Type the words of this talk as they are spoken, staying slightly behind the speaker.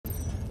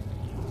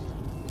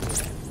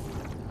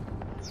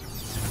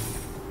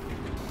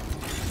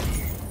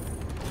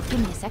Give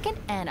me a second,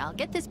 and I'll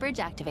get this bridge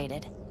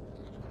activated.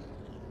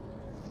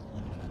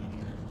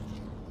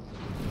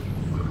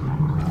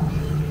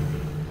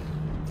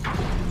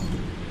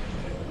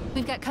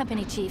 We've got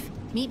company, Chief.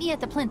 Meet me at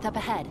the plinth up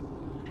ahead.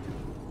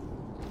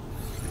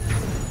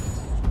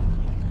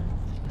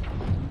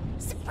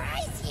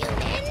 Surprise,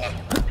 human!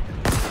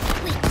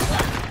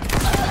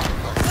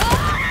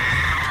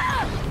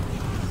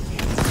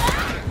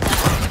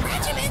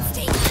 Regiment's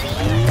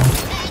taking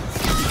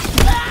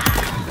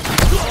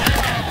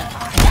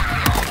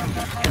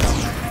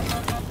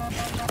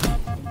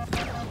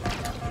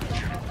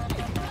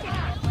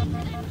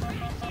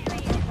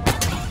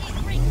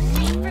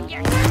from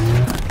your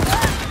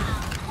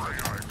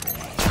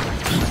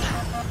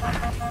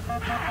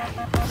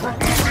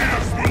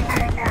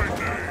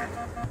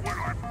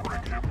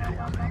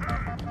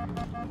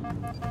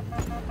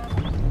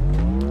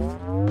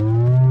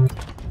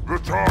The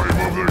time of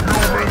the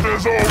humans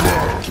is over!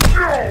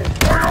 No!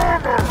 My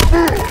armor!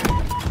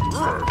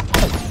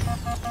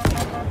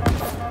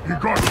 He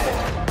got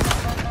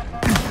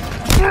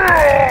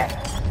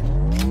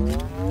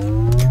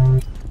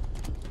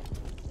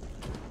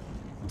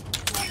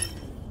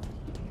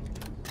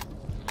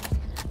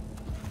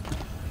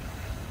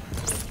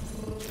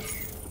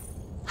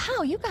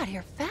Wow, you got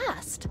here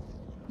fast.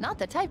 Not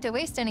the type to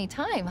waste any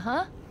time,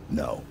 huh?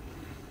 No.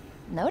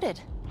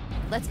 Noted.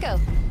 Let's go.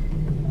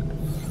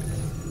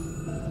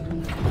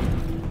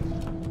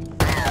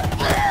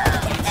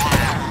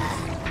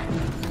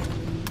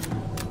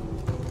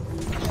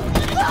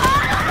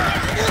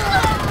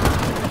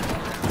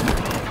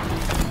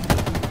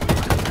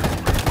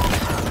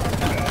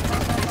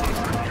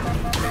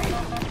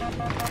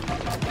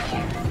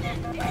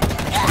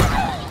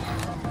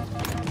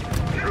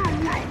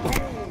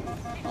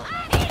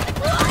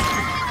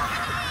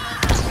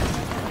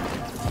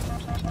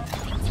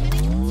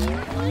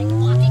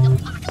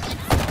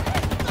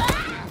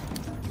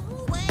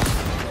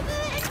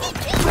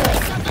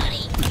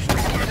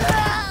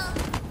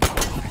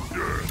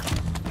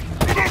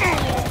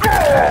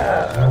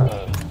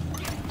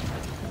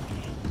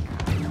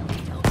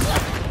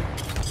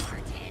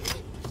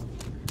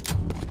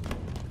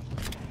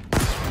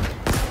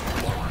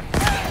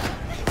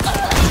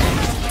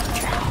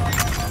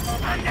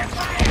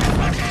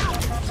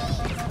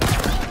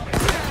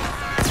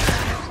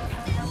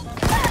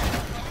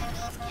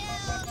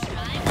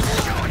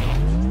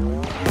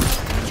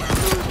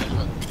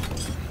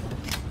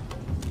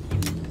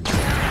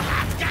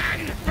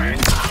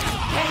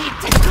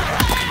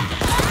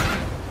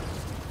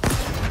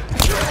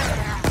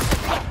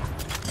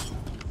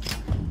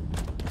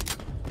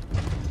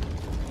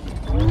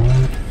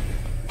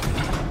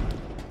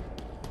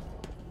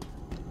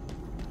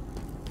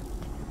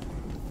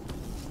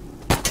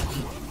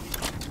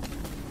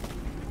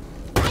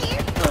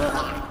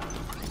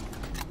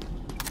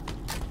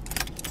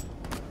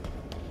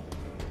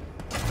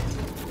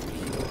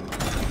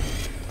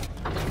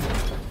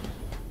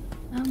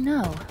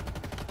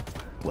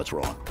 What's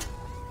wrong?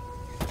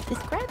 This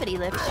gravity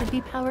lift should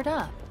be powered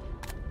up.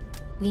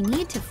 We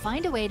need to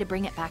find a way to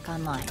bring it back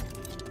online.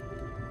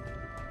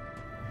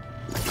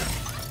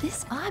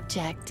 This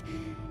object,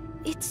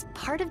 it's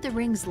part of the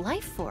ring's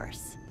life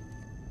force.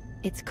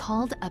 It's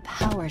called a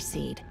power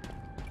seed.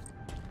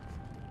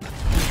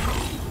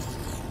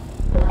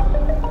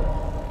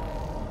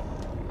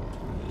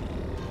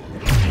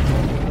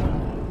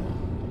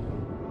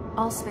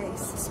 All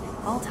space,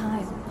 all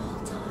time.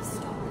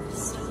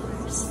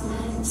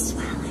 Stars,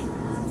 swelling,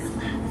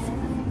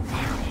 collapsing,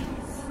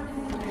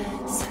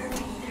 failing,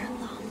 serving their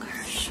longer.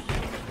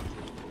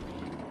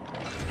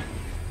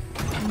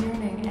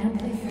 Yearning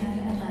amply fed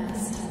at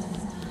last.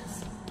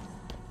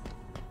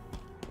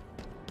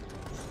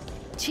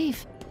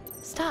 Chief,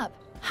 stop.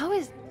 How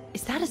is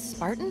that a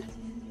Spartan?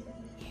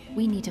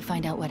 We need to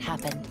find out what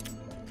happened.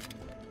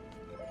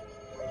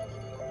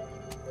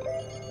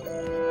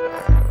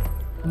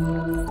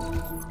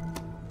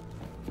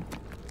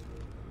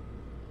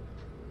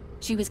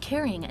 She was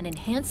carrying an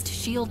enhanced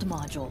shield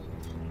module.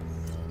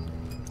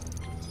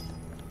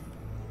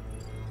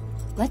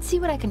 Let's see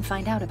what I can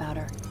find out about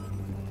her.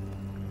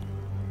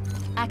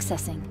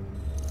 Accessing.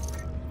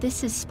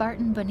 This is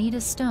Spartan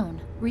Bonita Stone,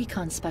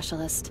 recon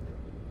specialist.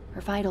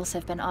 Her vitals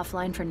have been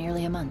offline for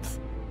nearly a month.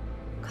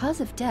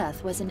 Cause of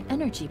death was an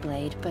energy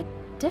blade, but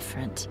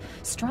different,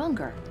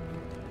 stronger.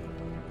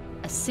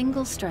 A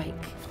single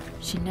strike.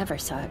 She never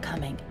saw it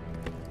coming.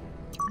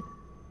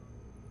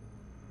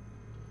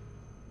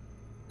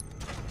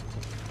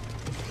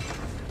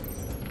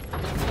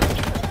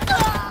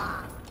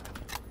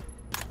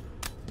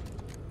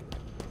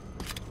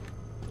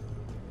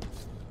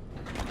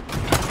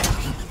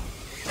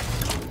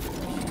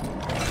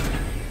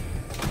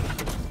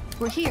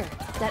 We're here.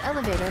 That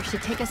elevator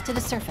should take us to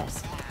the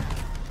surface.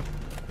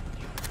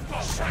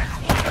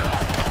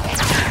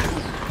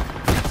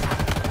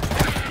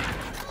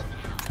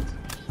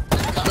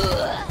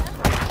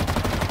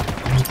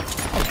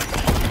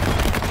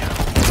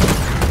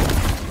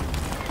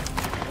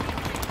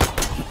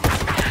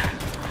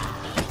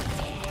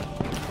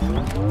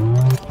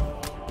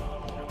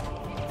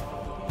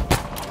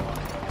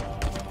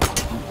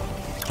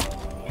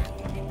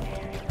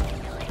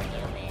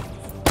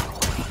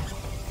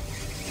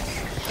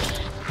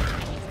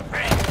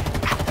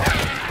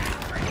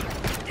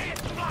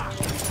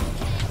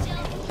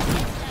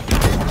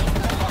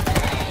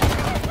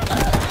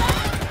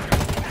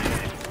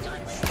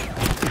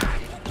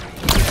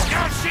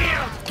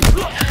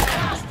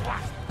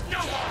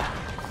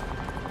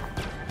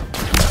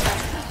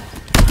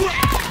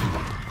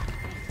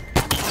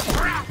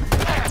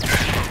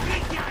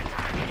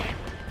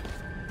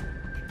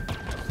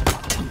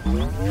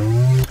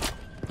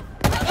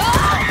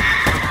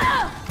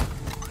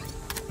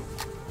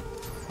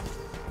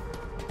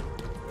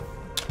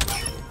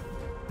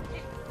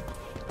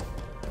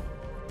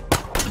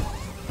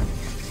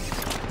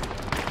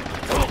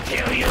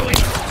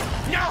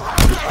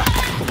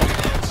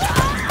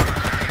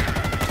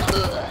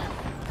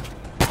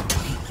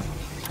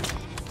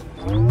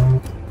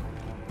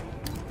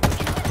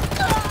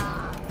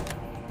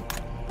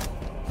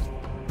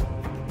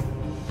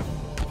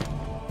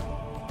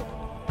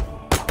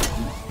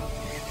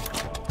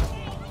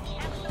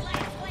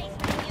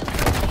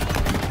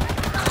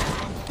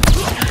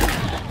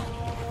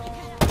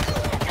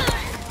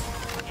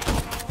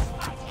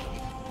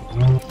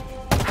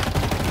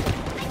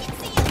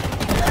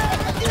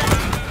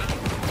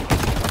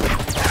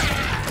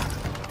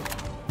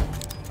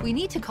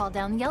 call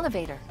down the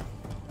elevator.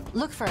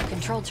 Look for a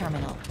control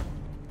terminal.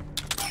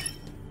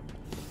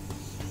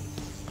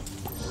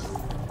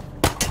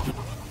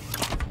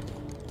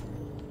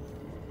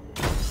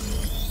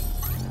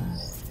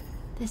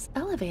 This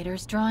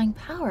elevator's drawing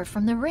power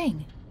from the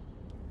ring.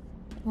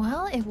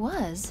 Well, it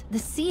was. The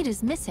seed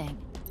is missing.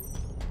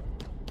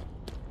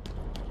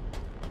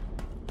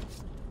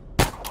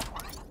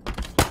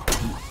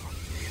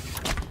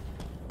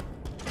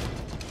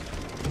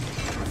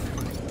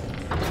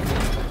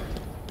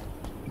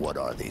 What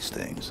are these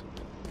things?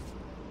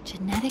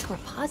 Genetic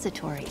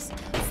repositories.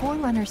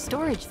 Forerunner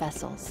storage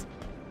vessels.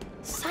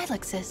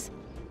 Silexes.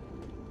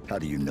 How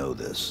do you know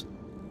this?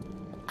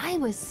 I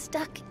was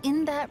stuck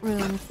in that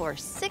room for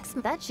 6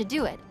 months. That should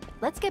do it.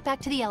 Let's get back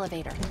to the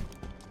elevator.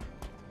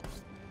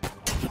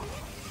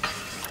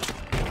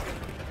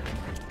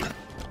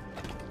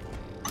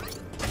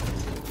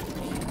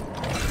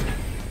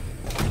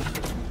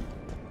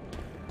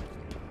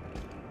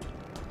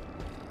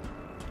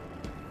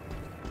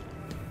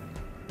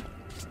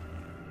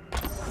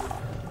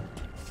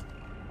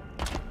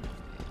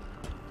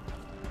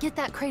 Get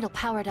that cradle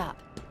powered up.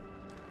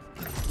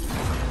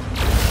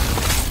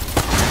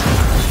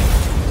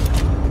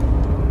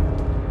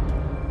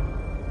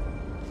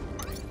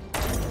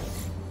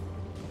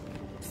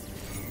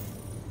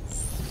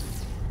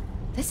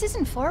 This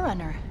isn't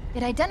Forerunner.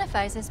 It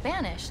identifies as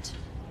banished.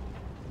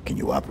 Can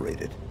you operate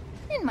it?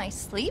 In my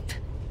sleep?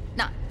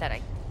 Not that I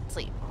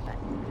sleep, but...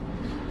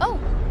 Oh!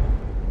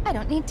 I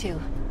don't need to.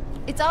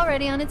 It's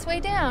already on its way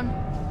down.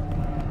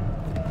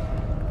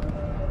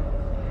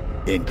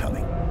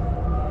 Incoming.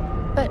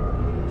 But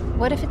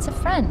what if it's a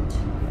friend?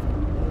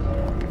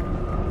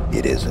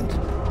 It isn't.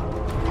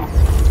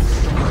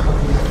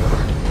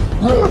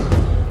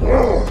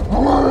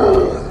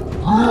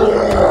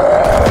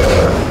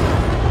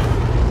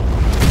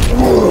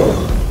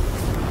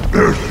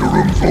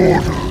 Escherum's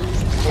orders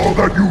are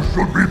that you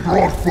should be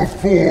brought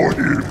before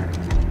him.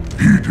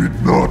 He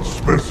did not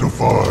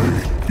specify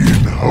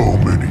in how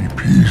many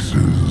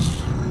pieces.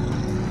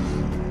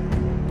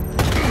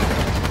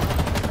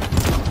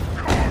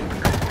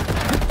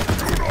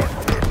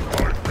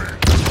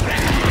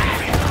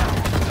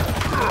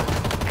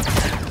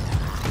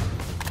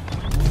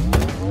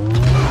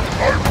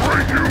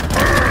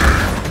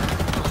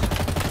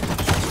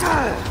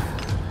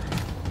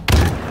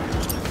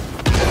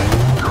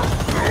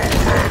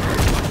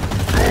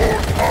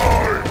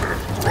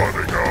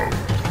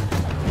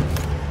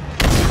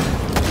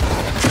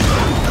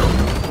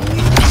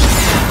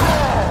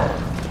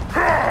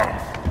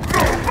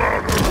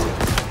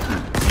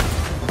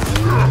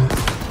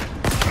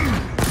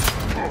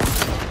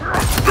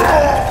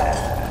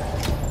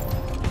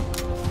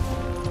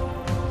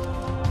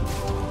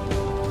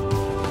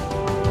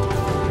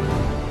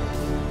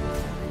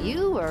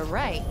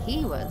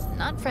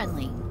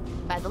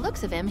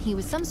 Of him, he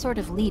was some sort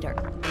of leader.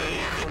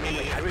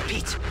 I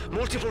repeat,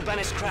 multiple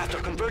banished craft are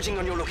converging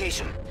on your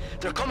location.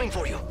 They're coming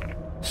for you.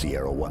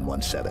 Sierra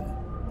 117.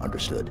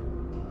 Understood.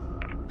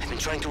 I've been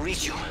trying to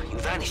reach you. You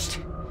vanished.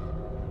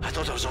 I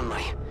thought I was on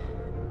my...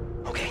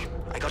 Okay,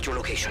 I got your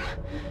location.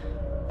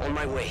 On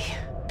my way.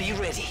 Be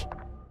ready.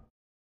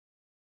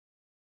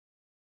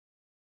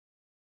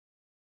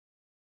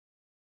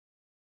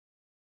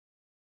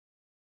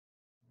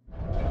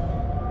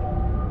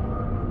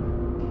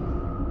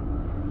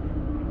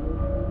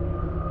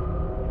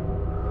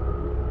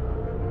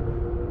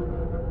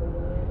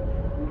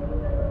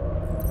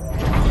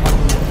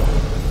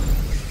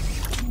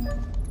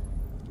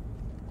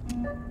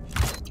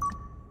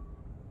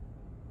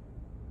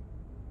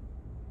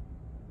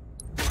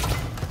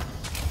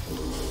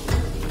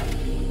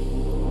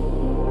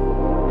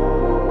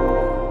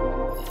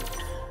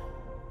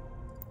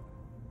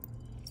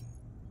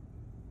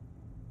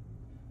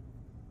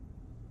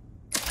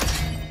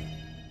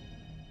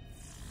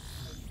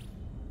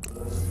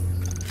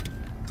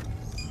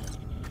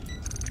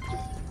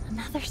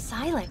 Another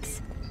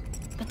Silex.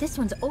 But this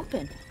one's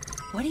open.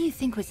 What do you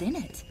think was in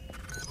it?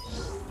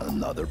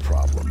 Another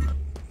problem.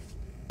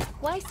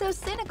 Why so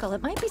cynical?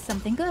 It might be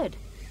something good.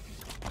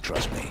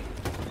 Trust me,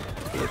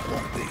 it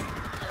won't be.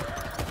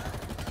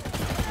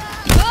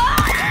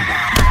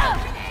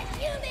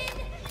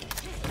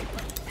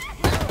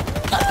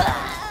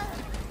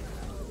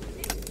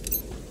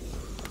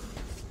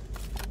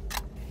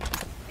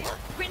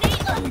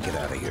 How do we get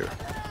out of here?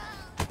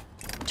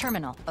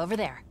 Terminal, over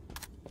there.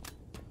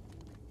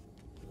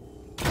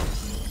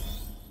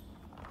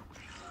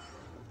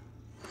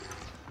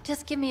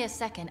 Just give me a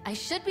second. I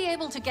should be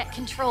able to get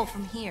control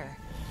from here.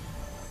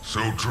 So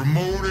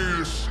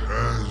Tremonius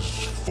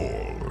has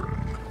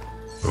fallen,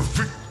 a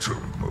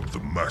victim of the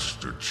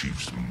Master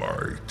Chief's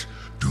might.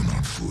 Do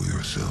not fool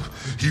yourself.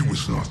 He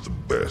was not the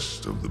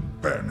best of the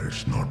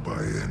banished, not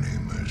by any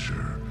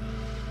measure.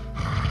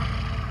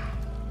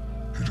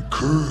 It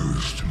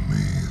occurs to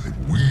me that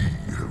we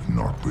have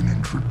not been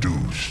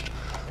introduced.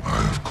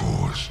 I, of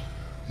course,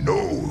 know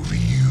of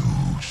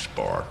you,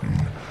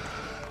 Spartan.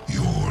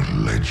 Your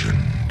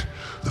legend,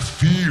 the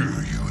fear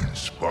you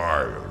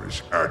inspire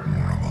is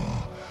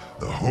admirable.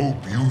 The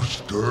hope you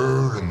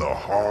stir in the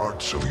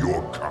hearts of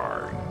your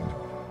kind.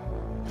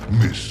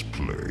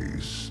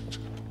 Misplaced.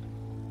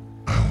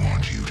 I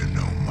want you to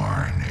know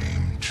my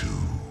name too.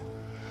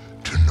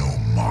 To know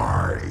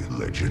my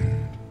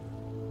legend.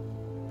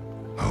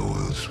 How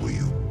else will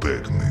you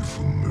beg me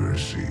for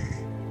mercy?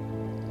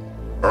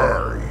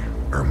 I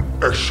am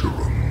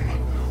Escharum,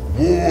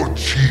 War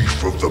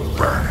Chief of the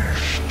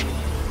Banished.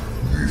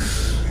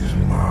 This is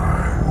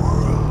my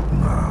world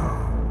now.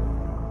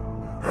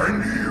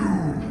 And you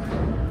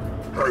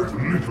have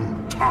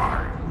little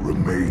time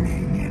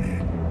remaining in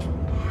it.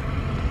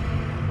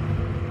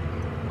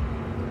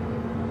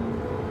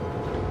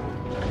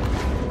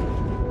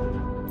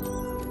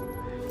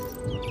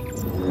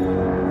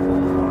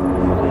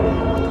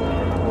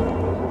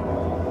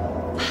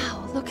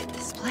 Wow, look at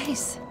this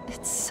place.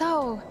 It's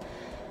so...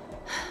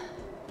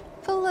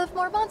 full of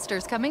more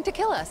monsters coming to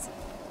kill us.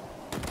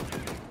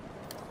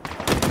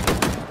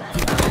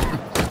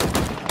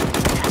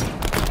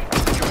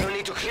 You'll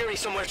need to clear me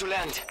somewhere to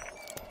land.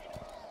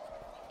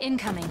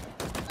 Incoming.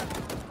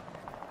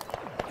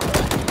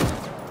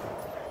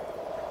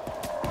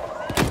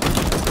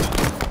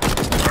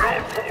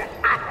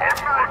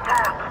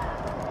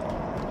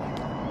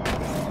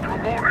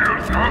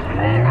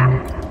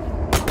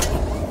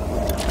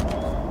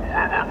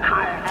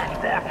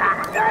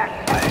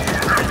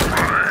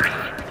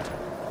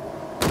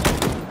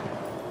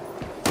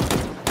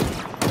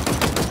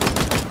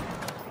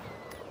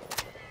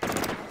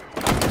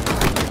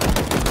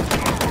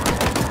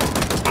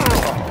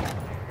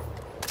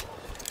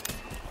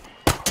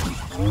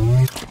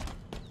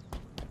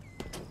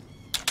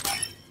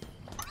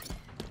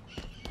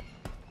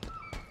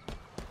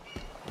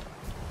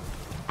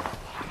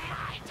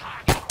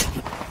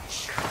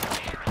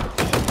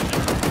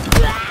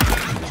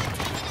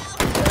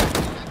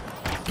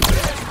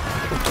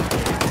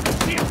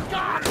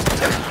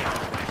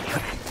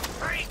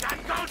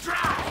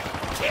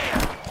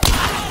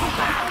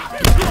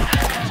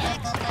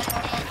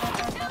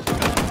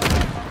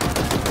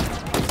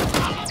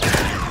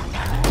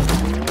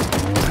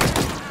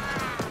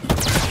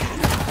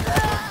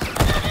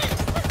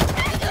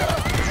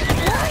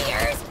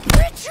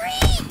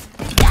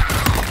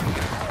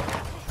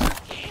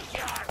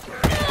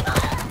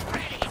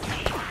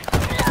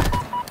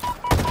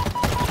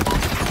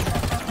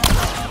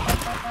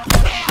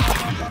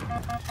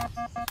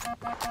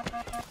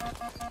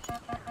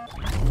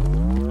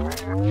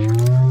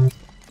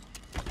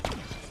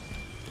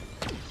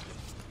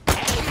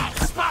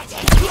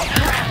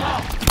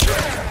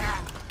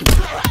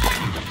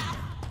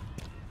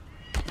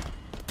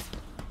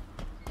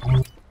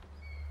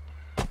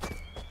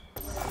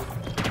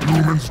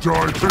 Humans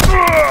die to...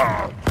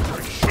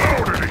 I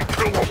shouted he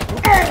killed a...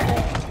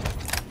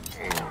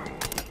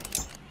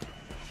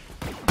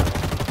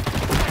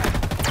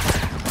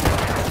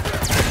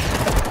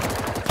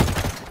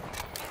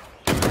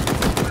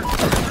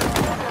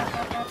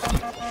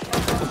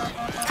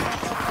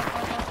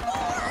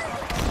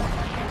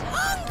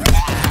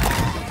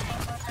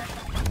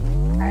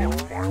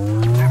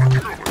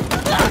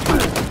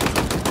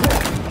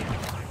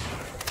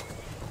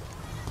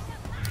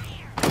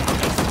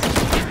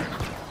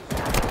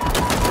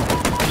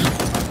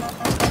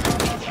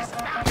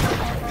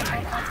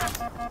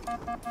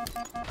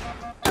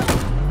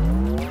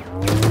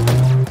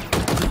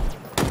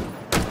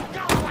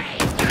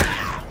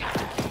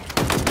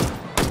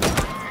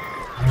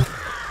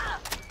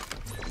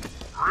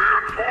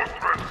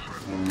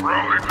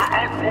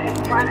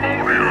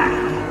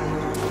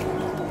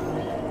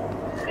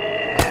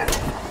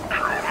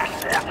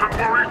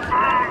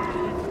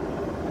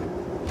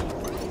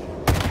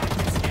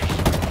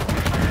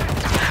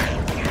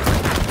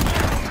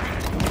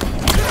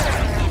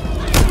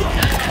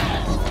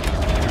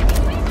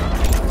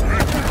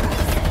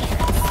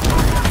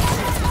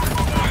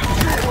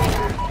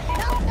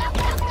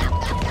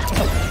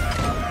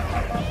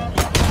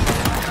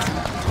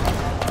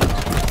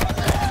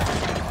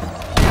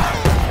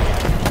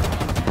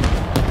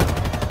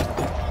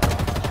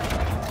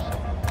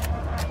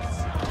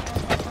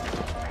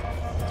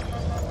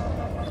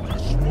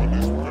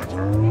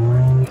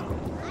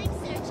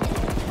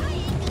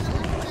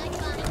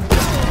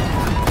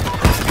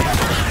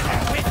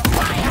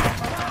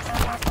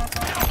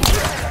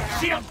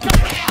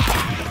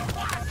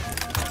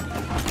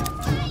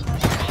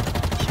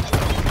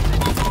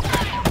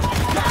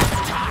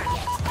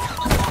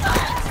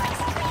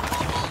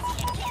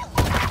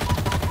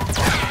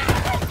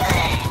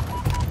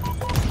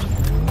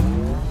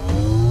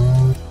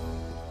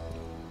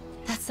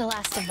 The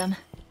last of them.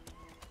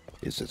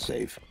 Is it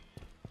safe?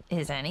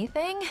 Is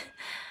anything?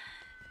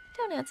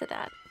 Don't answer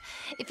that.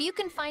 If you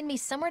can find me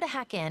somewhere to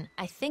hack in,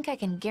 I think I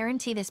can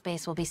guarantee this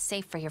base will be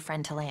safe for your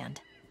friend to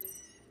land.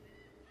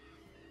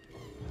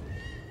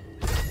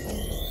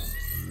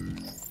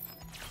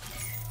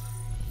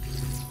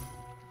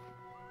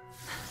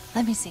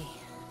 Let me see.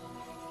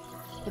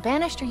 The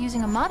Banished are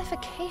using a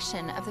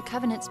modification of the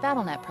Covenant's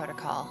BattleNet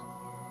protocol.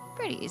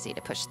 Pretty easy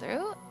to push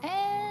through,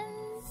 and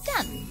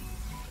done.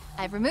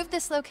 I've removed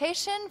this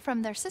location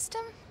from their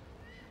system.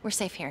 We're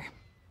safe here.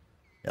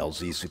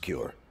 LZ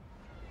secure.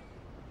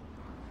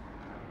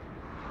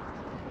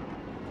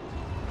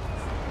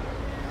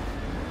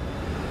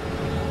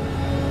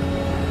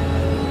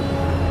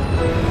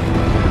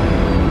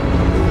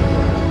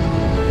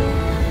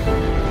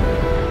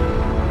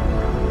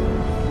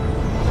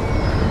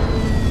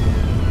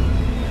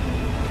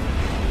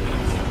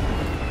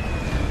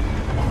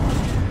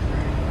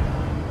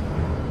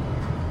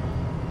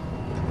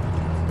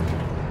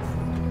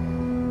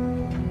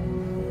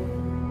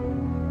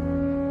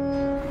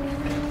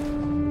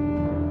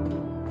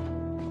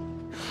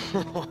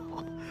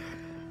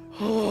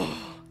 Oh,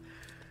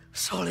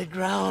 solid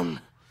ground.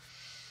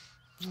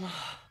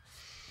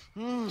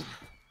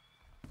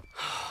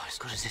 As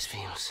good as this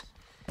feels.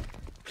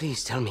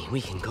 Please tell me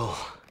we can go.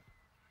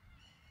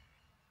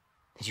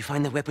 Did you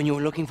find the weapon you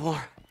were looking for?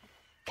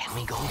 Can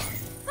we go?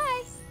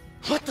 Hi.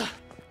 What the?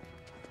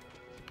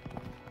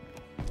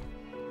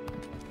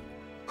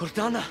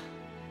 Cortana.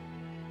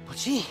 But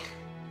she...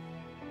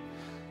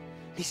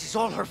 This is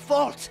all her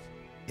fault.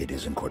 It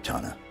isn't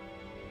Cortana.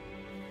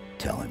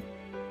 Tell him.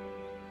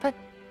 But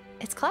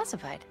it's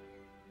classified.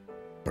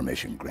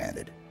 Permission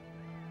granted.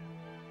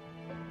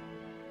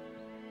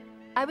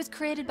 I was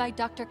created by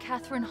Dr.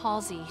 Catherine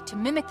Halsey to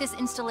mimic this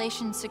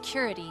installation's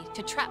security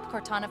to trap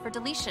Cortana for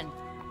deletion.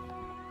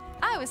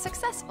 I was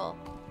successful.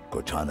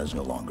 Cortana's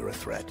no longer a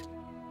threat.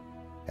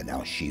 And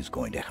now she's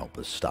going to help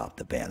us stop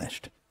the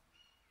Banished.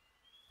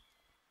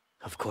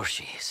 Of course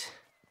she is.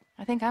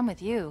 I think I'm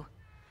with you.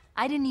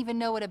 I didn't even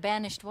know what a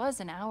Banished was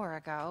an hour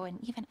ago,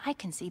 and even I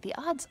can see the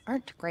odds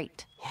aren't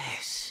great.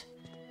 Yes.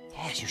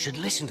 Yes, you should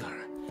listen to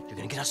her. You're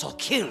gonna get us all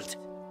killed.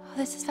 Oh,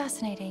 this is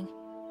fascinating.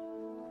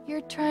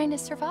 You're trying to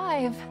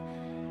survive,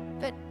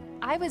 but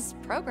I was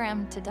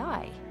programmed to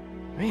die.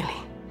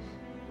 Really?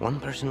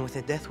 One person with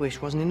a death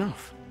wish wasn't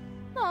enough?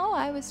 No,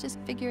 I was just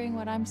figuring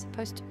what I'm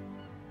supposed to...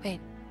 Wait.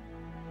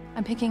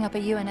 I'm picking up a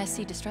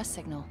UNSC distress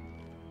signal.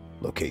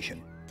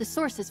 Location. The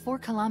source is 4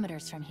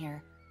 kilometers from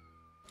here.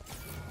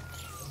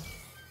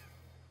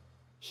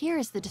 Here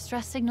is the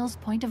distress signal's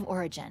point of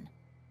origin.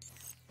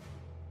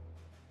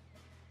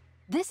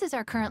 This is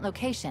our current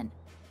location.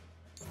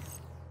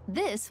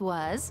 This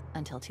was,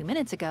 until 2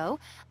 minutes ago,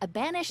 a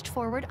Banished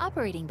forward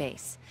operating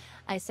base.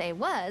 I say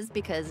was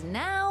because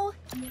now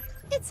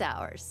it's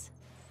ours.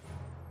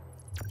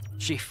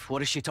 Chief,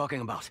 what is she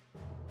talking about?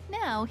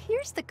 Now,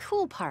 here's the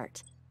cool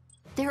part.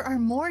 There are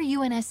more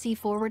UNSC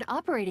forward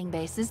operating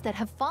bases that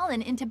have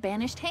fallen into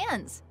Banished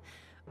hands.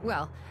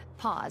 Well,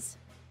 paws.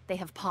 They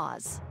have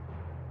paws.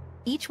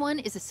 Each one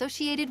is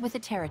associated with a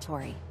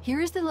territory. Here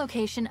is the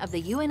location of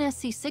the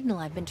UNSC signal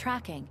I've been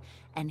tracking,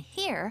 and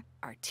here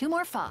are 2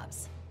 more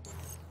fobs.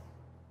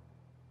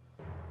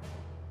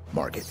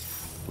 Mark it.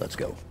 Let's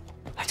go.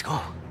 Let's go.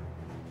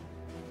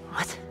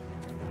 What?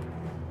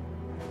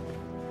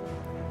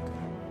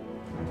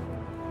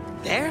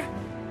 There?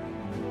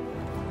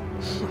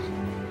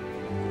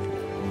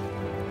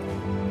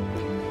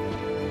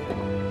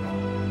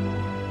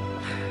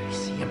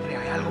 Siempre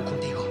hay algo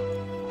contigo.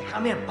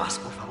 Déjame en paz,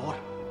 por favor.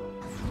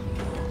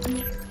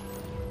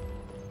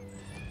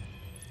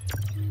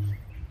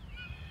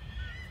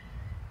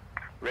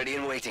 Ready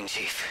and waiting,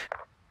 Chief.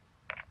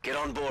 Get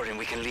on board and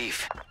we can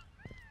leave.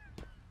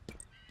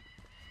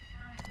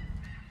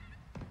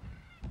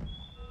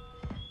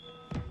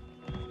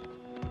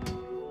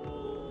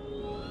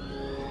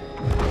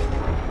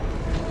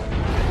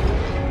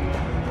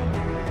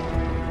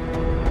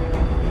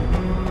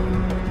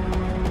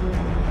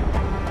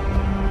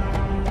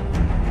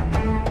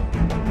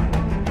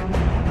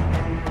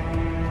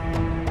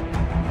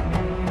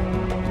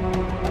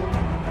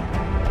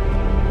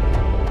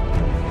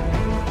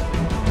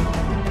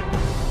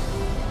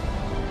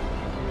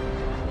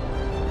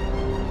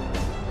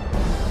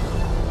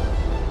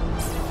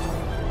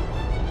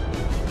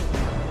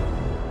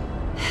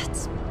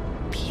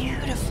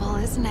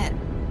 Isn't it?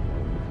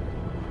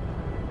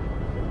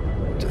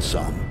 To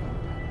some.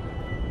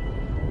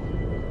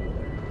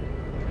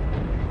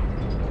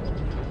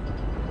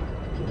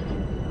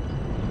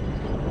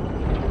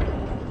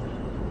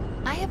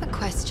 I have a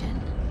question.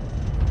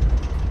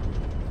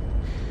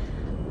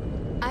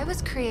 I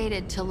was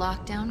created to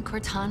lock down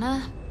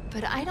Cortana,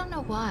 but I don't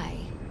know why.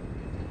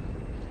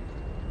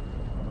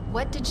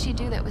 What did she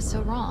do that was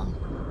so wrong?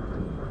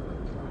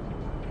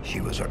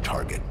 She was our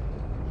target.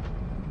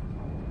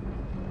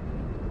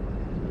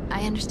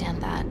 I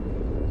understand that,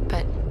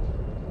 but...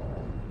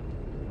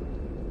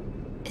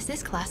 is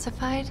this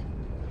classified?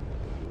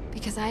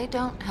 Because I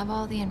don't have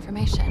all the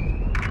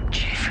information.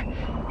 Chief,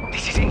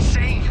 this is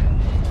insane.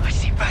 I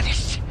see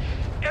Banished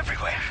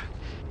everywhere.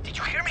 Did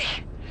you hear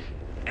me?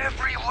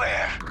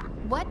 Everywhere.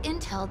 What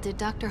intel did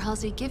Dr.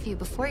 Halsey give you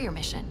before your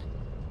mission?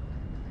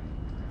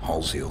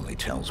 Halsey only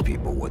tells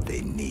people what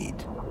they need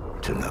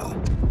to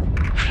know.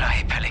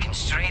 Fly Pelican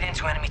straight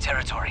into enemy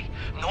territory.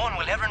 No one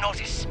will ever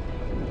notice.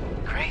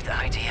 Great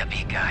idea,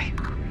 big guy.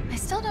 I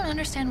still don't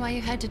understand why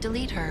you had to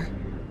delete her.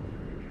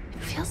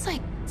 It feels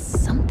like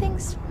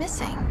something's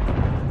missing.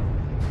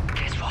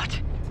 Guess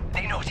what?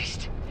 They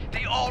noticed.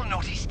 They all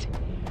noticed.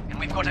 And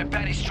we've got a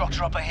banished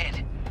structure up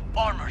ahead.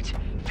 Armored.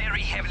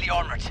 Very heavily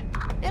armored.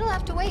 It'll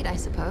have to wait, I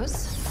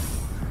suppose.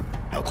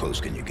 How close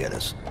can you get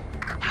us?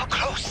 How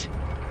close?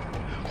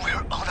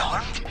 We're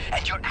unarmed,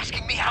 and you're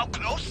asking me how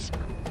close?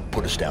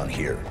 Put us down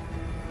here.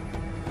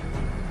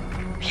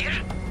 Here?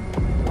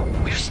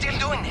 We're still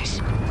doing this.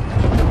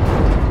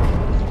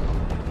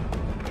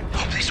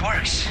 Hope this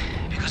works,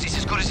 because it's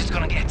as good as it's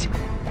gonna get.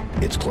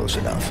 It's close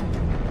enough.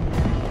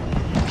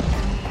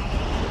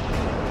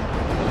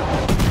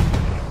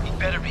 It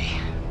better be.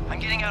 I'm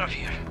getting out of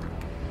here.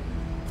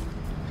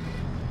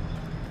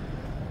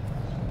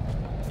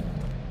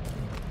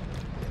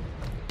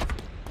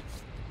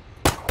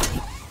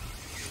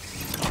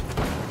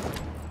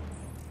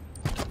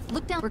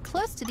 Look down. We're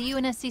close to the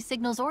UNSC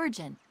signal's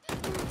origin.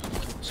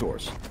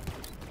 Source.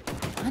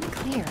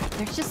 Unclear.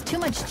 There's just too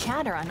much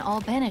chatter on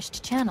all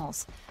banished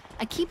channels.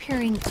 I keep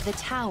hearing the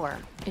tower.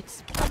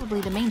 It's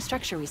probably the main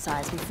structure we saw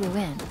as we flew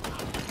in.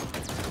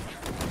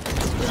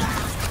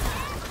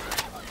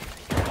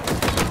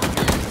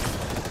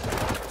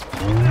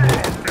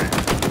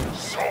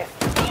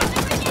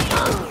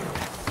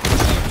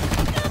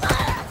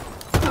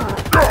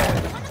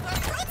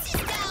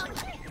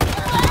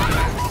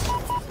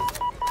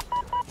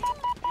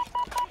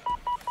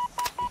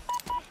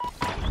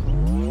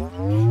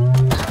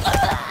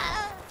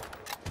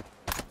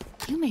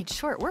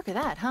 Short work of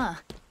that, huh?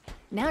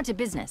 Now to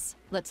business.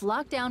 Let's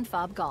lock down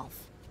Fob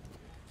Golf.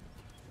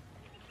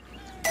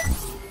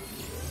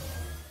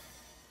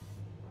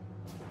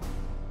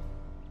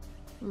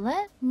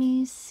 Let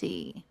me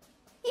see.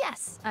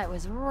 Yes, I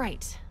was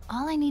right.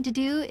 All I need to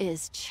do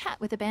is chat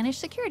with the banished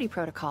security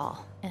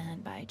protocol.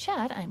 And by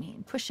chat, I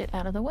mean push it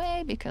out of the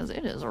way because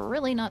it is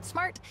really not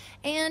smart.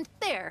 And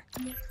there.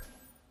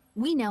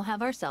 We now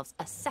have ourselves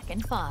a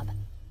second fob.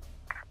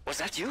 Was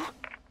that you?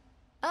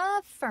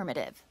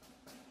 Affirmative.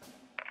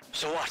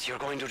 So what, you're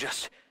going to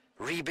just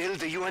rebuild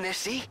the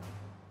UNSC?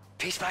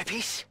 Piece by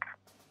piece?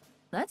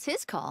 That's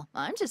his call.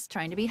 I'm just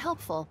trying to be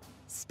helpful.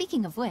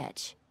 Speaking of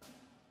which,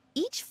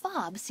 each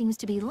fob seems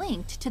to be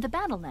linked to the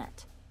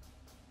BattleNet.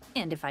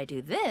 And if I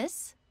do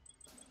this,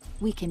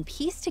 we can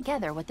piece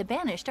together what the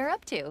banished are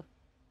up to.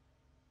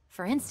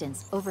 For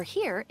instance, over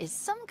here is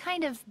some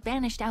kind of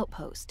banished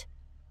outpost.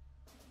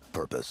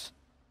 Purpose?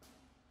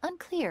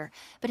 Unclear,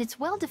 but it's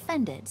well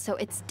defended, so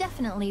it's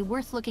definitely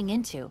worth looking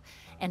into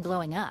and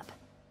blowing up.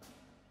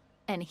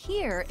 And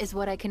here is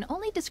what I can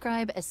only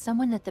describe as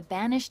someone that the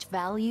banished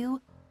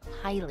value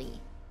highly.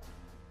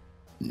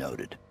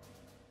 Noted.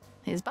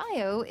 His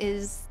bio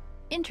is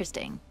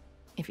interesting.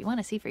 If you want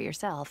to see for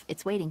yourself,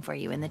 it's waiting for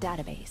you in the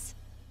database.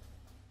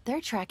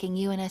 They're tracking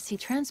UNSC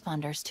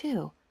transponders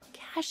too.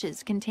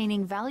 Caches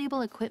containing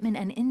valuable equipment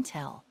and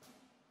intel.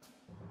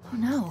 Oh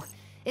no,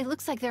 it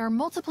looks like there are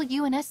multiple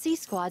UNSC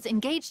squads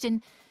engaged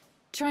in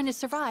trying to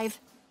survive.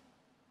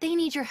 They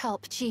need your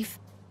help, Chief.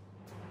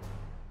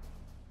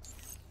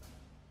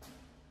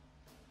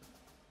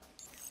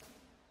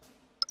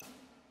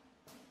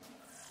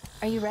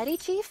 Are you ready,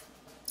 Chief?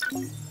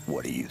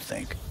 What do you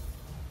think?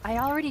 I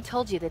already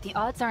told you that the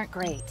odds aren't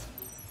great.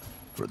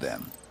 For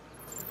them.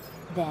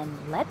 Then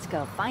let's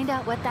go find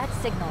out what that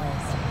signal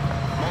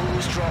is.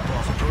 Mongoose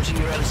drop-off approaching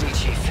your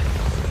LZ, Chief.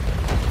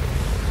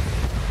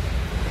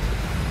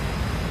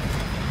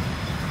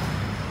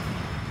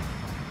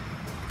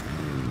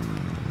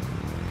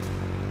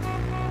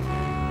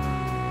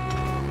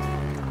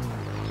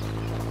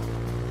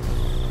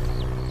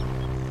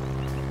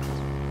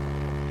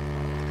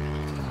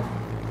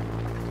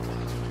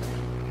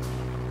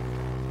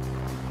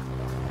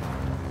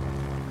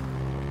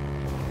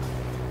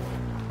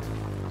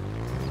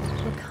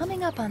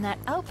 Coming up on that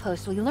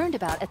outpost we learned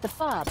about at the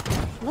FOB.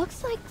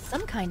 Looks like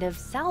some kind of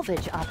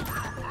salvage op.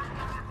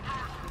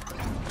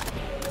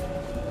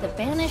 The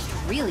banished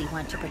really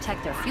want to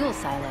protect their fuel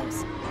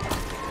silos.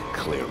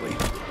 Clearly.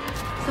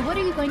 So what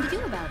are you going to do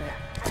about it?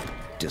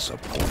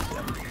 Disappoint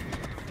them.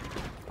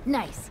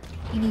 Nice.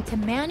 You need to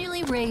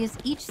manually raise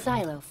each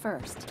silo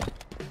first.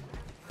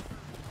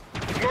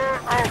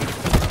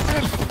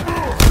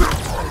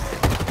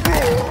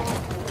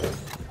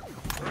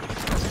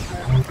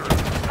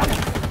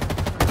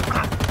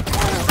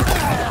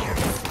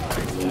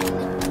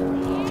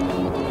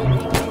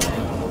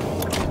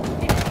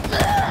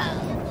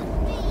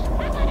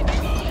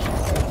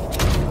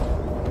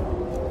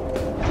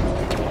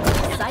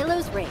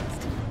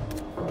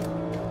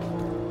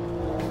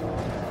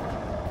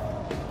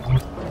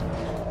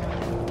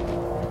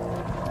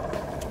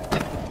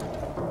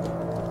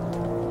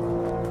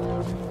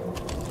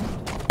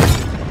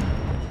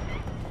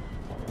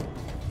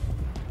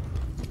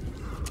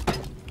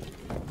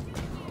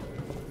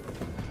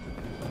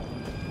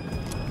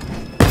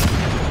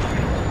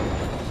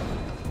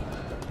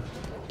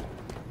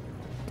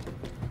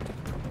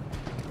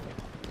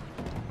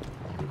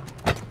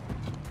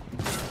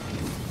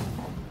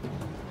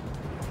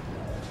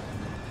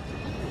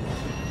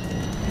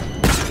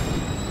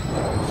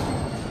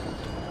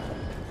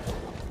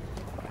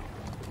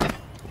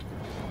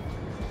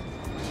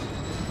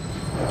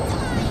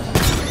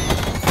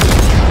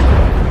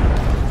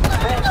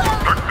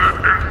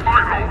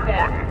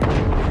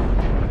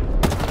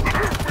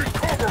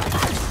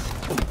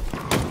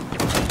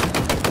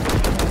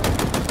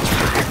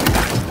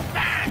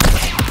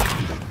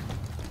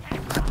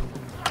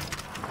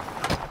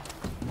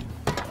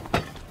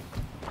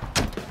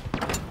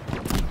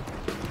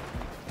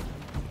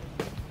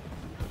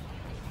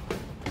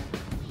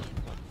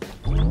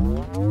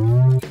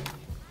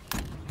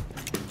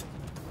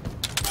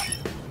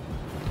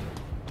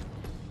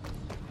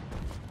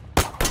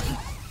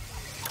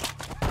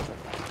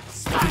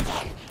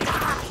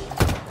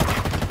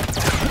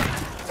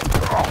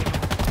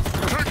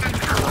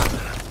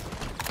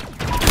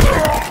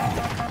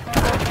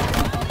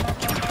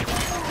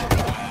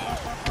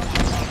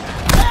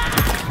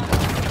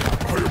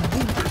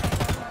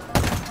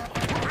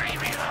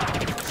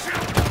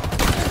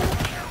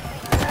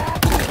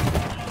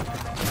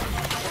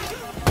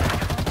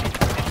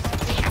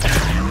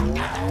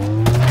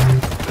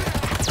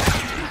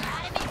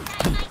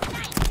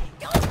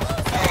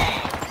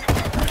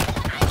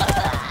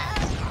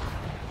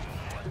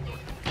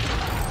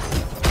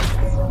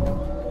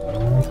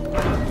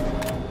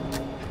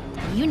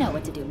 You know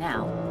what to do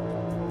now.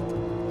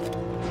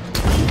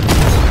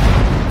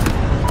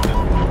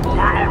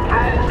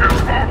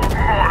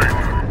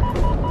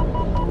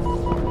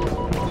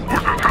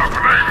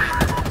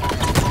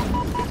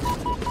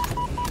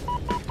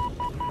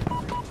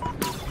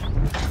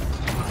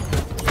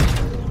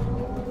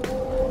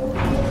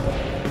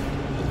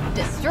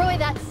 Destroy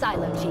that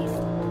silo, Chief.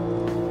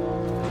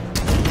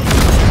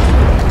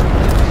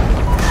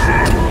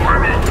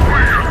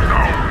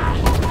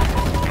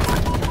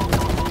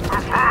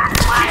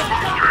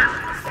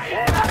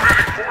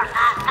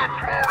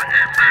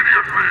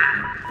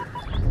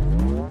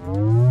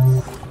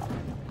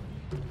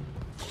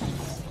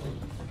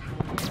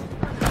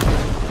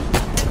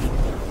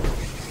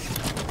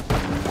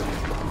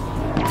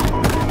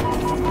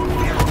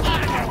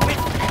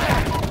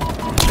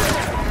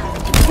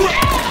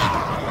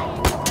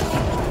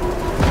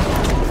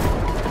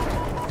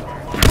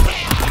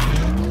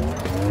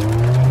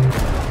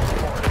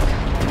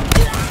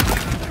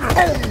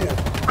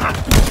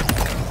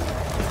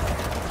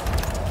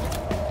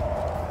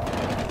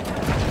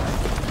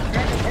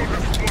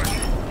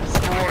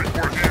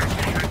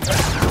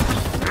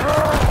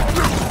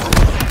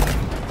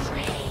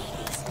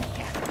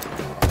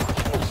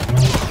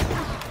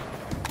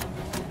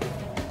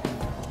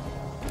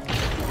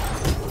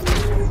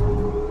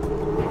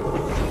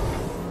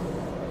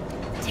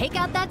 Take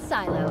out that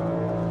silo.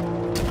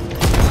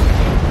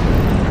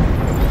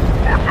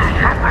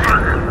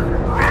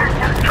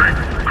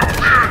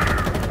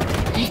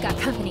 You've got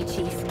company,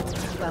 Chief.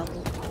 Well,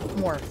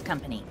 more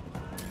company.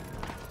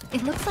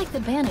 It looks like the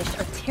Banished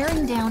are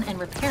tearing down and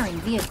repairing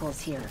vehicles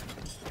here.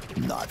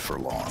 Not for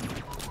long.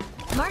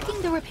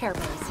 Marking the repair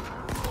base.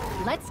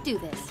 Let's do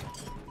this.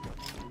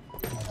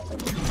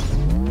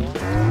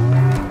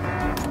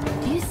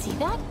 Do you see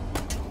that?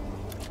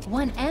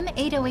 One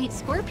M.2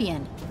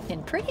 Scorpion.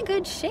 In pretty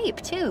good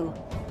shape, too.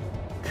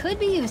 Could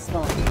be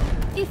useful,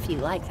 if you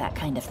like that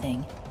kind of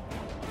thing.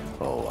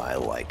 Oh, I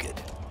like it.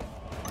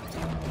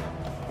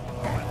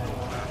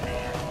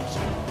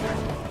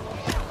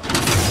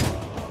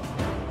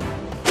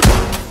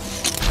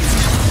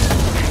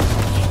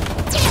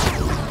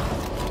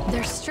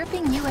 They're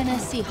stripping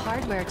UNSC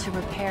hardware to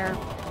repair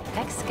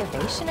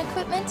excavation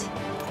equipment?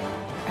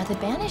 Are the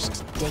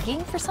Banished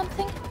digging for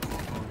something?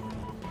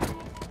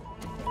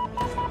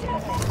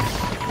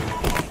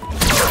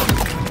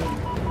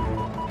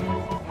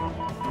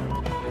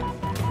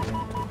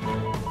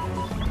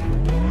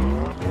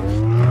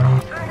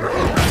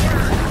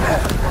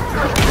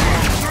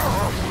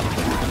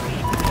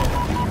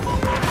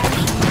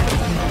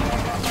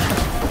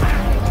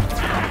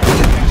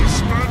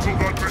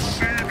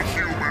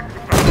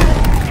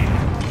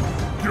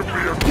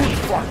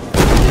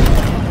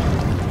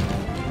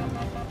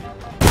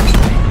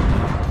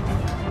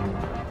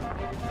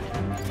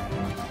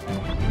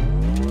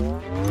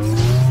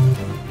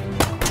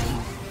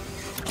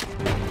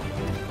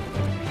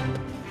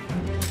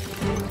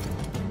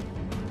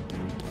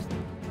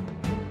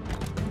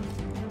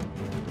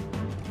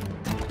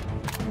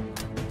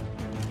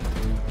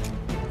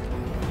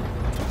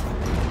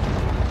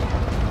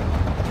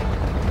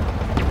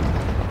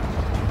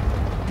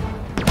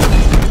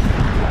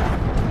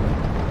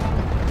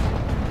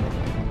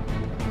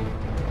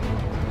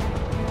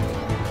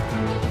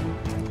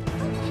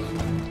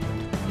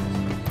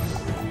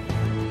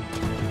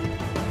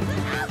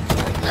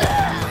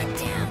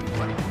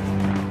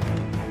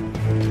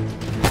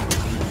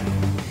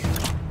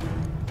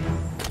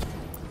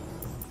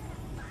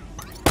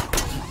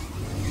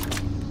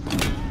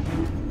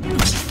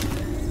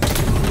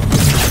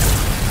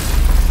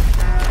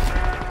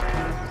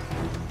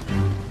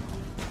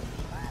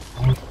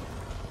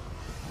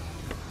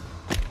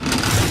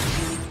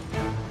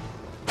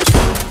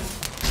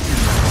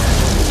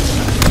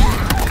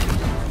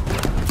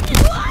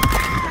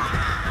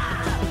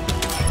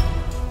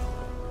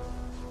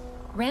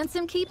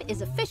 Ransom Keep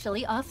is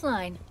officially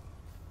offline.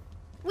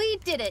 We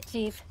did it,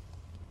 Chief.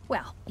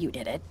 Well, you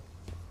did it.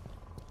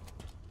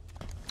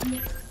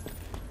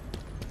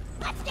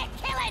 Let's get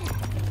killing!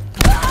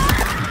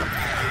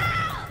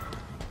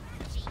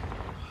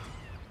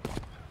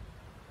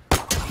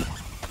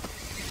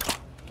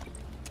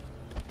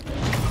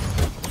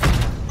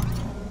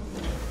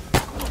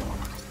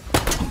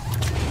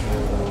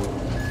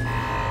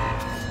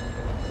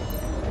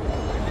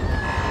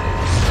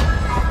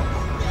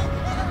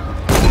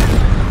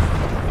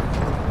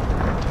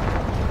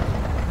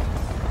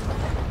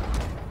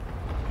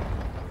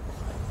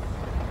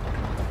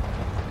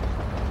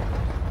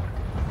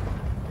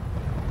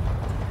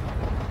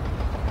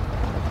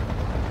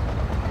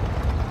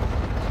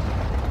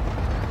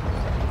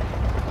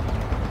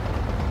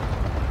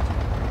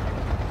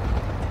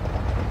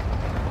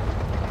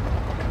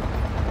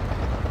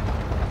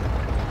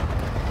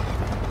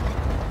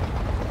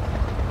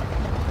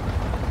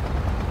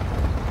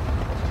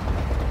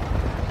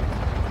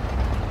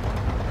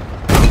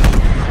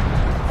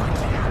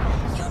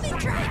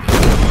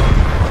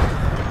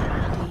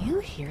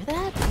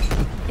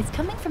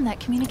 That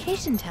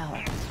communication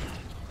tower.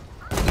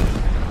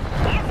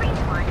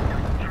 Everyone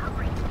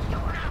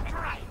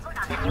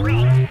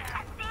Ring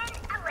has been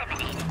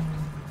eliminated.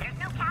 There's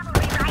no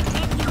cavalry right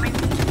in human.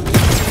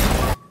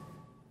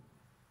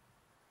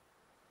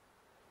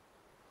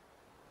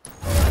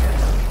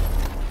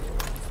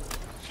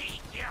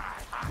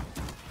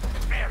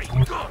 Very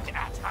good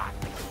attack.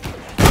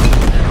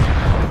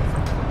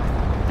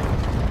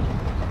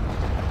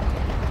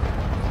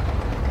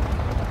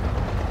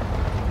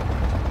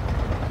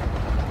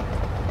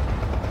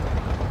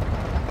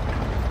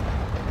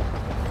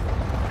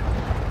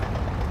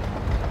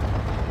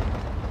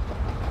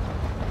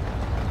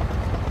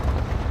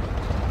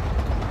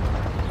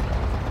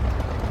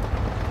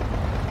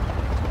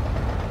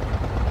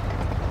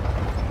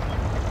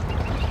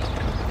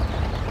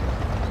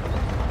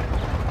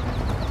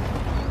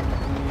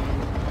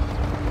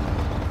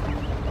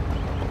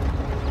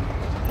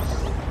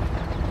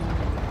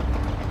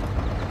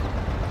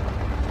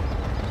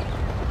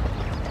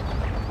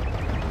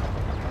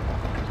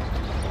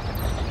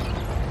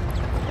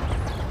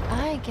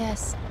 I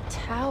guess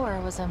Tower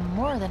was a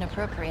more than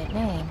appropriate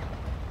name.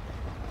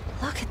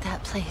 Look at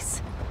that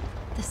place.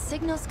 The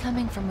signal's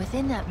coming from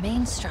within that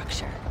main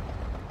structure.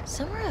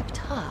 Somewhere up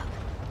top.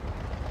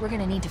 We're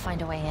gonna need to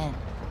find a way in.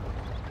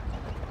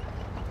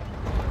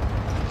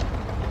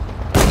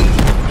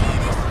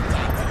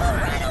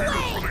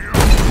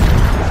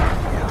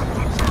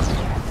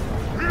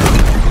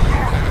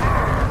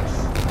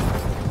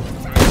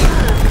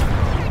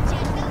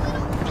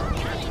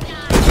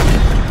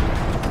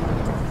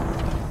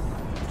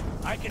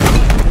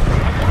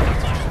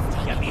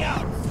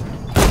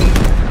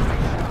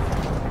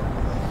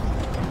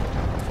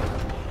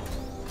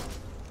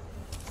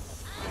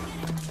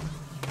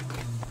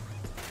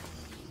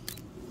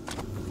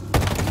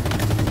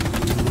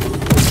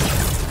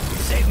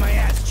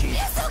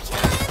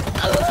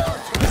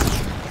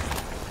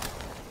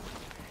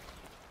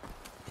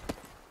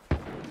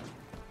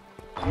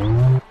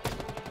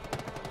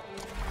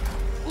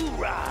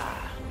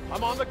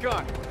 I'm on the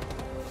gun.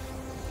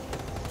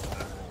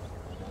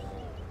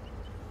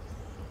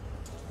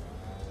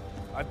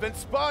 I've been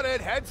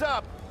spotted. Heads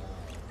up.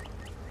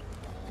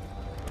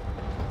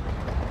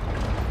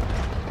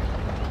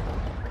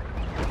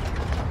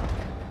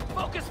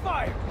 Focus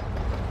fire.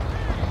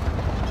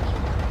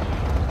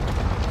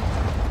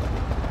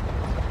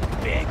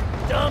 Big,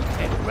 dumb,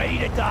 and ready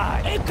to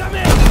die.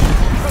 Incoming!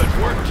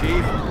 Good work,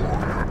 Chief.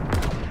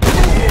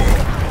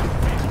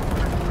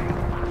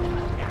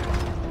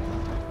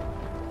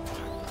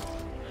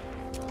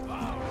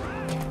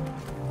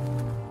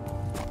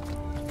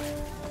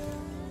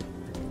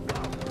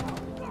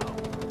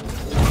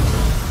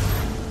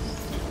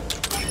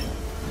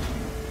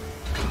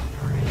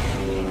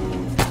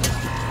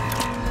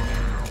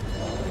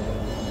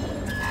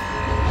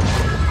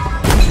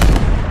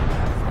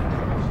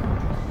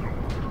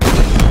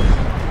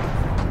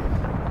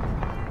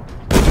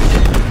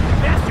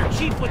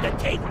 With the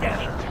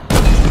takedown.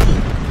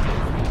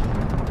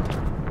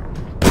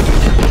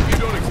 You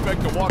don't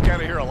expect to walk out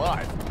of here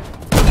alive.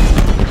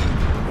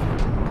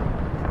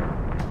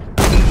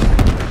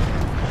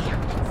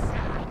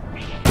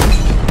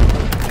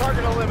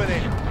 Target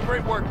eliminated.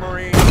 Great work,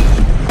 Marine.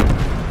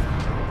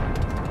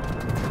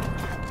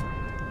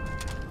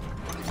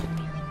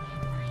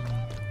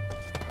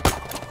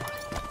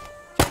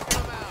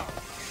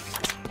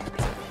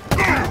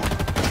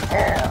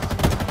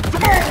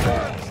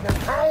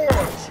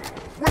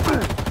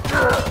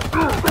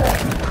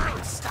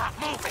 Stop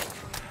moving!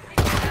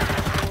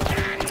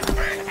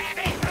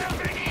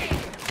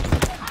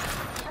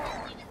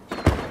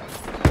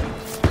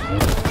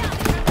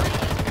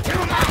 Too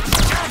much!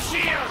 No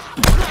shield!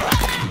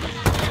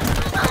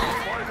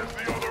 Fight it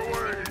the other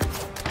way!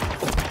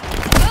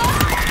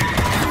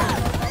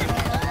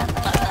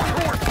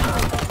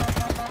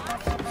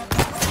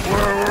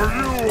 Where are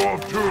you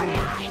off to?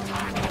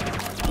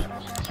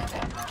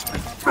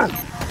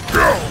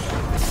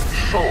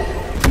 So...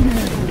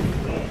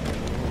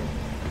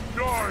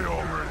 Die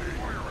already!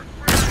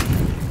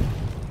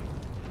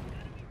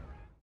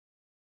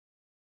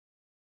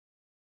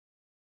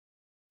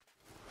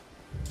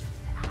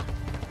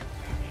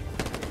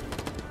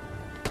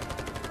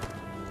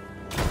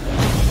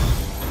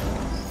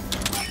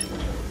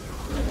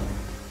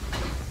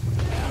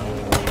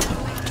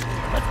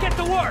 Let's get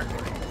to work!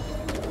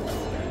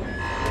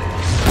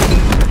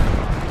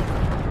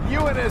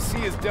 UNSC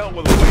has dealt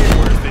with way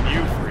worse than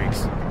you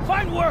freaks.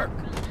 Find work!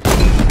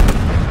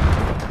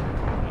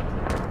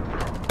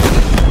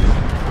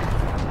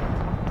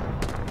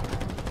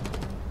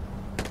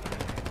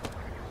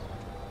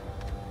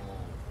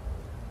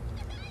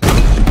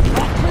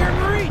 Clear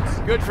Marines!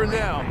 Good for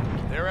now.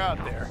 They're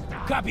out there.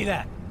 Copy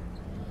that.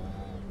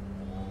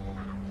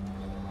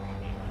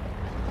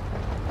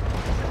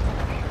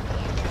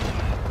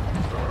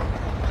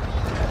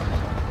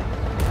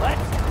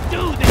 Let's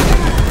do this!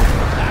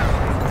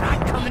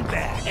 Not coming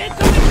back.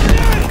 Incoming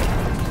grenade!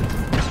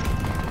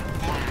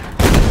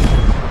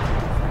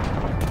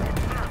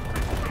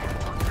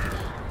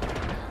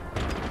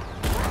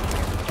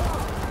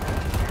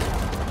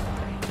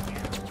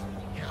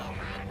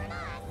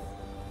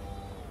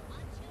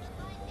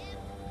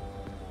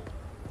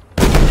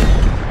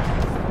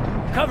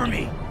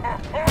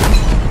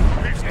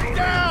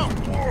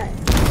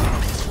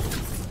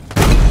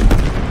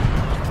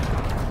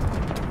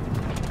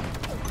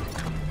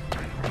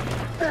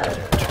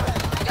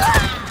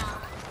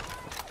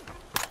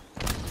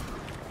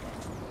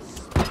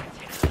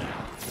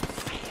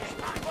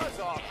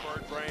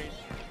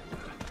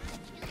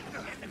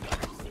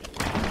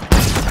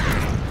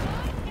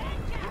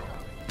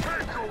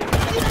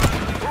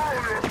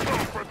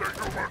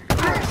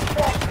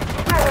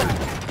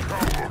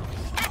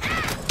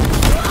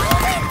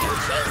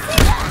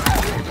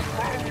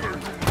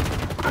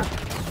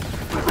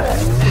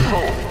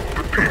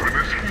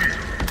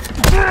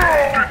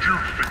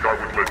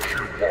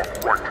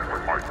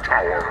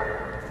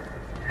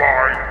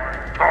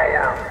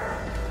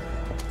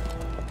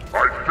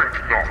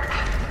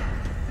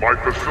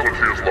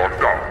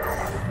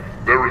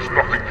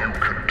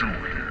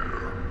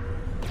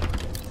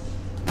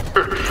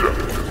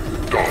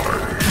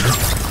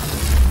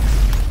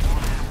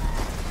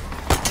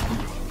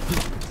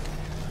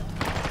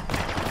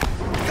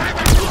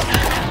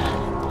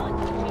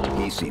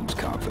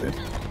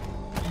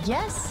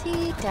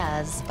 marked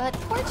as, but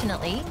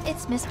fortunately,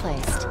 it's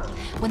misplaced.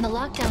 When the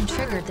lockdown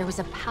triggered, there was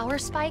a power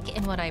spike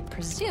in what I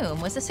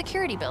presume was a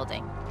security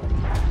building.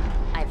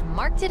 I've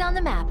marked it on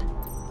the map.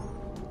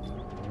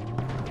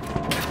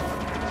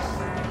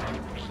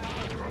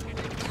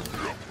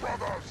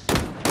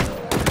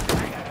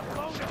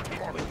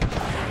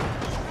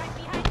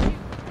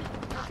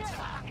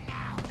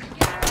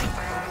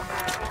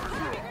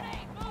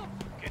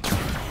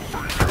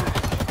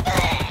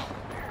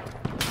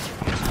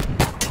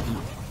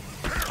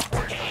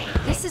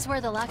 This is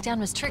where the lockdown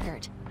was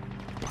triggered.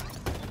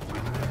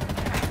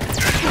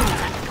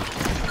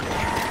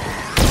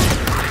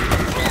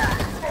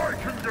 I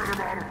can get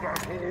him out of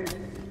that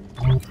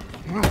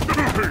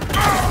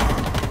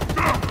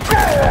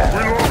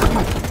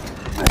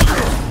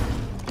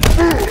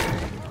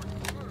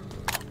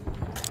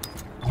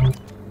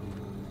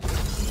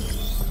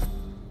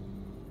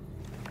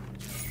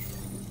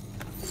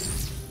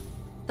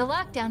The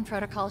lockdown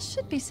protocol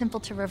should be simple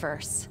to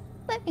reverse.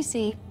 Let me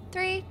see.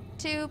 3,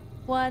 2,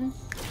 1.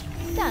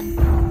 Done.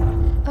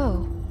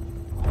 Oh,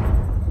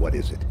 What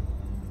is it?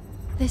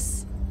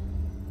 This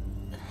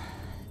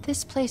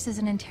place is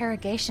an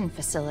interrogation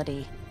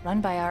facility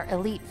run by our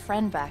elite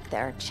friend back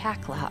there,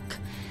 Chaklock.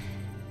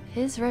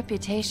 His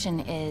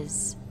reputation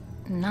is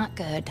not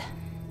good.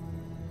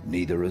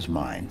 Neither is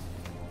mine.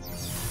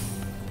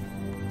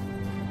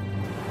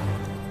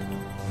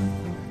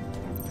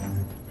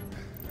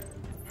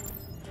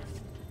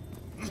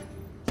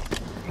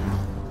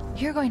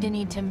 You're going to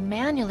need to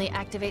manually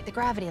activate the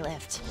gravity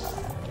lift.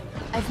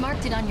 I've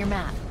marked it on your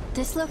map.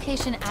 This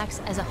location acts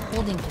as a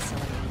holding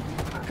facility.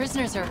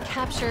 Prisoners are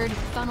captured,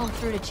 funneled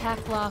through to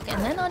Chaklock,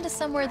 and then onto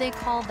somewhere they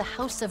call the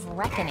House of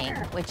Reckoning,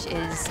 which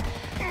is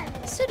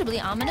suitably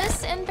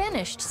ominous and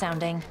banished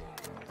sounding.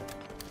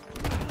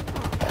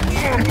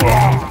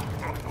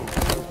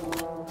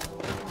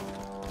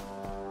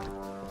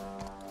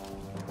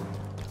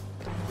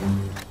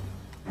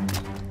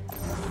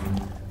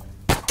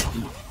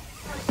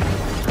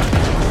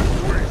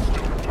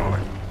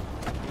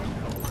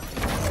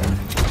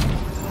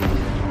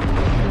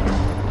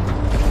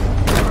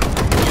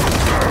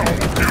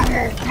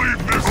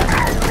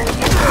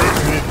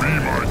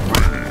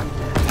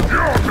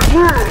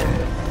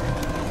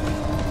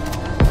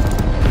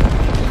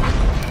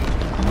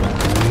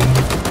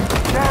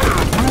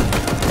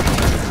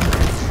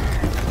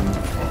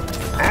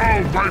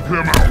 Wipe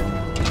him out!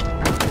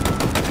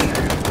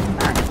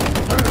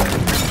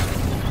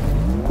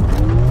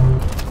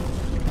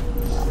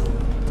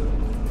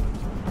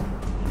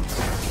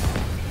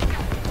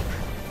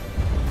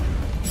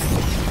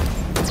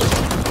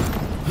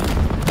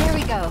 There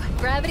we go.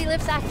 Gravity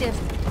lift's active.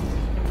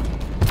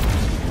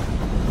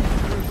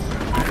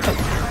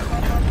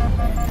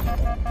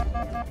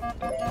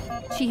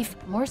 Chief,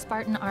 more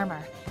Spartan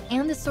armor,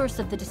 and the source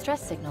of the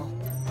distress signal.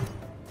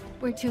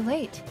 We're too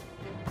late.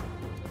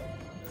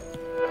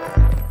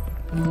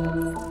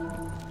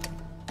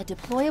 A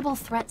deployable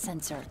threat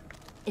sensor.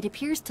 It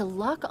appears to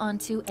lock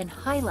onto and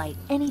highlight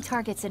any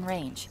targets in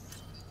range.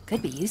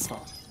 Could be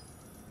useful.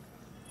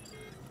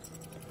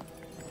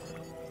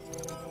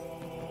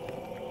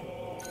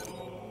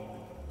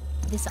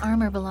 This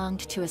armor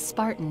belonged to a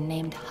Spartan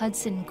named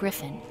Hudson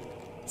Griffin.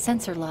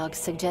 Sensor logs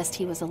suggest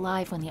he was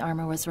alive when the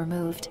armor was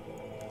removed.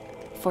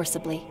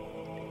 Forcibly.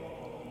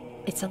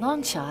 It's a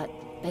long shot,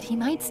 but he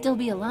might still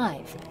be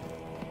alive.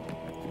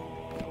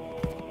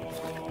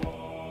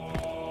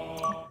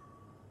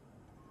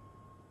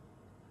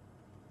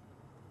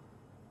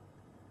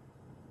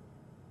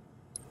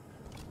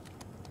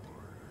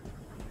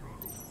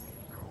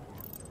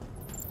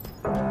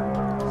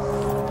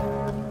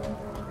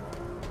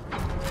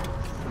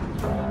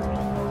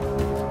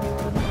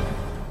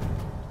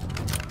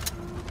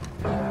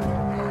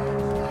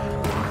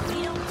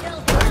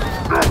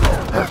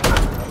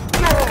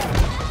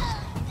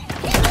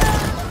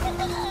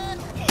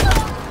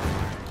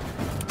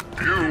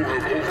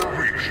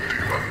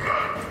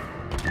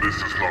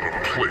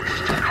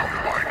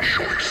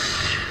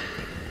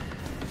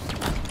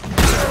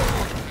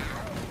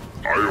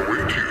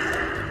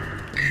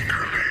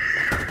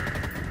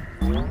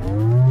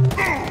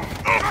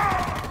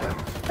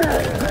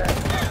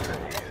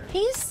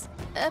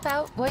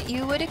 About what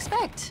you would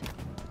expect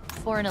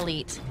for an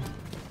elite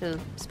who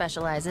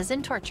specializes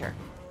in torture.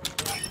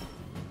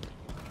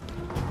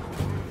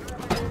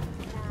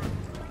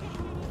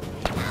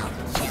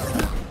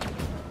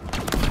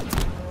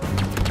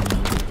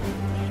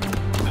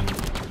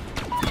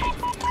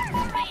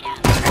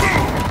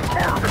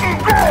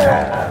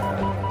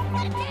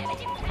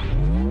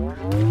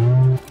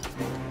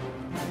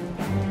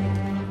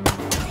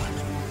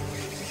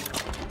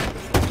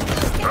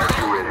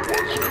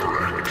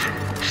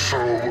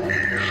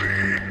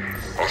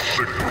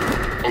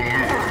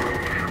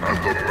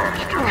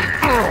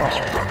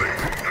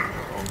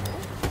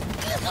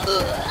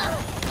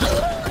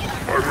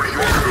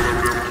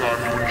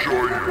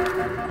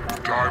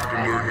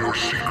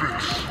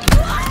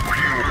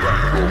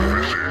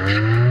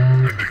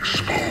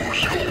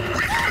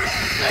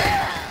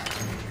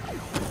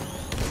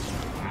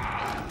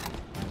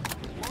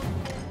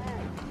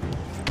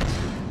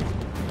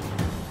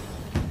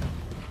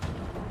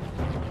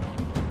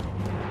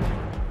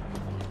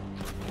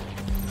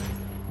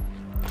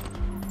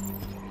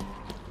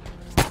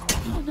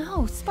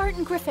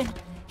 Spartan Griffin.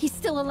 He's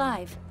still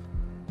alive.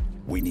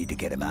 We need to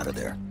get him out of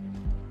there.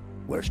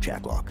 Where's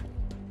Jacklock?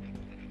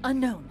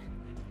 Unknown.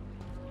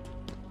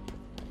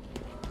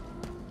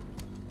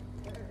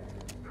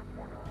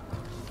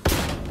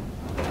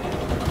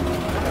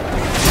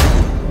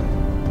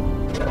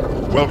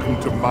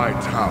 Welcome to my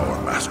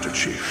tower, Master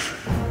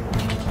Chief.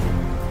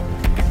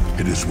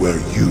 It is where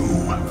you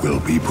will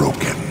be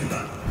broken.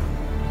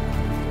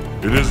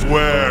 It is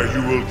where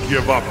you will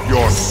give up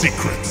your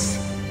secrets.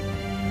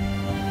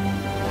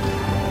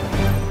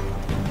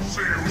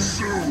 See you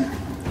soon.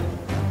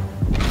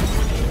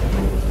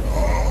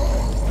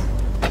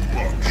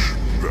 Much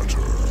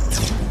better.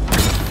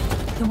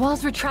 The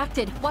wall's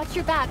retracted. Watch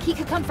your back. He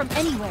could come from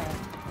anywhere.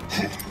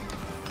 Feel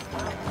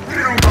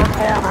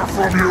that armor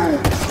from you!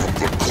 From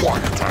the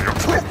quiet I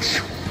approach!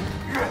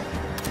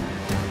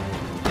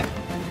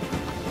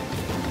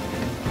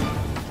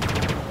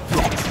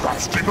 Not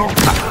fast enough!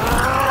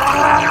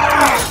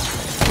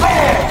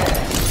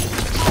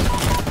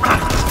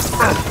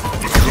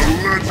 The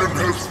legend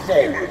has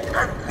fallen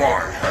at my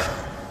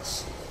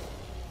hands.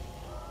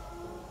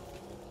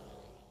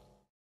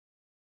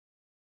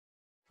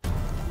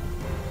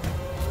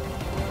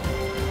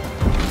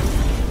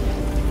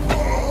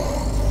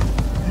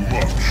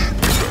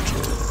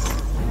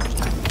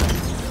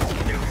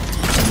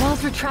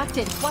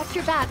 Retracted. Watch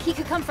your back. He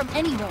could come from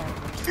anywhere.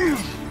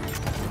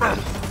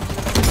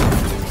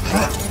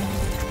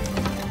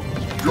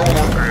 Your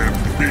end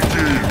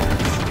begins.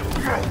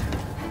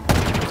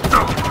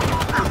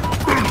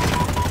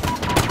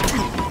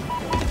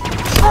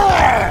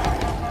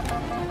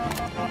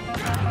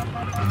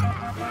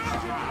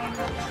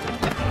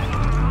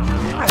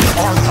 I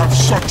have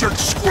such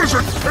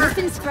exquisite taste.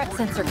 Griffin's threat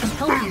sensor can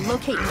help you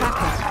locate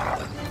trackers.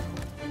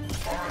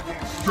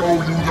 Show you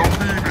the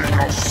meaning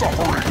of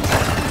suffering.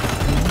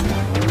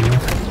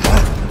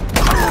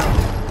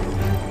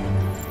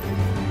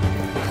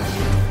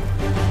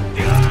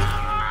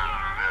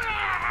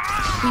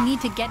 We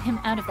need to get him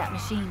out of that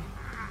machine.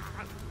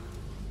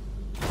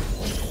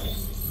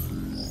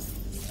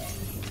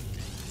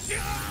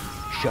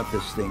 Shut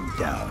this thing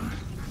down.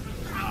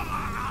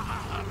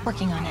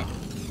 Working on it.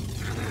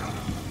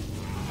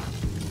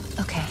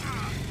 Okay.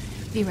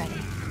 Be ready.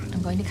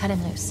 I'm going to cut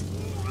him loose.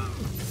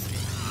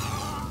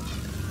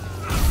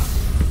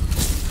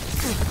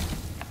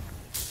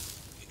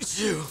 It's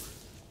you.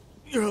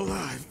 You're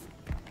alive.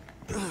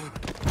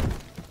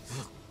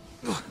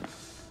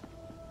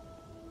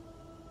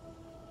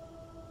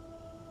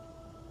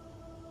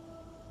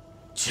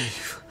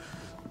 Chief,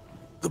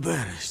 the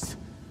Banished.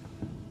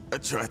 I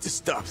tried to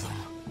stop them.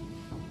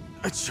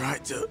 I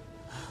tried to...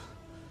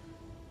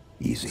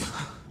 Easy.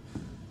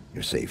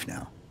 You're safe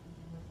now.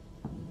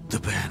 The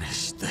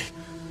Banished, they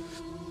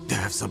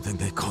have something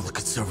they call the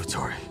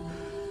Conservatory.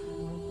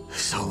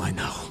 It's all I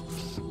know.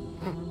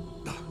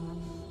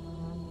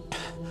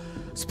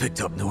 It's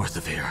picked up north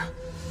of here.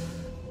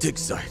 Dig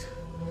site.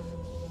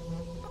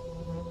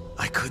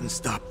 I couldn't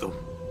stop them.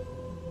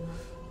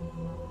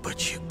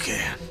 But you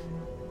can.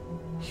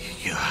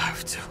 You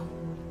have to.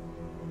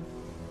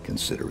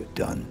 Consider it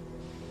done.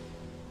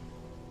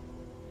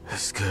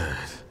 That's good.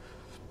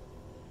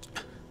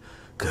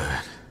 Good.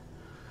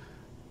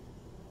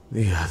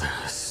 The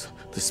others,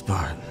 the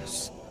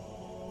Spartans.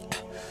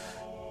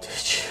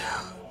 Did you?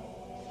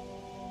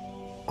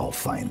 I'll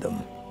find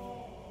them.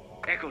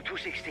 Echo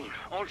 216,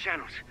 all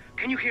channels.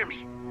 Can you hear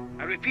me?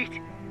 I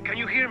repeat, can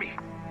you hear me?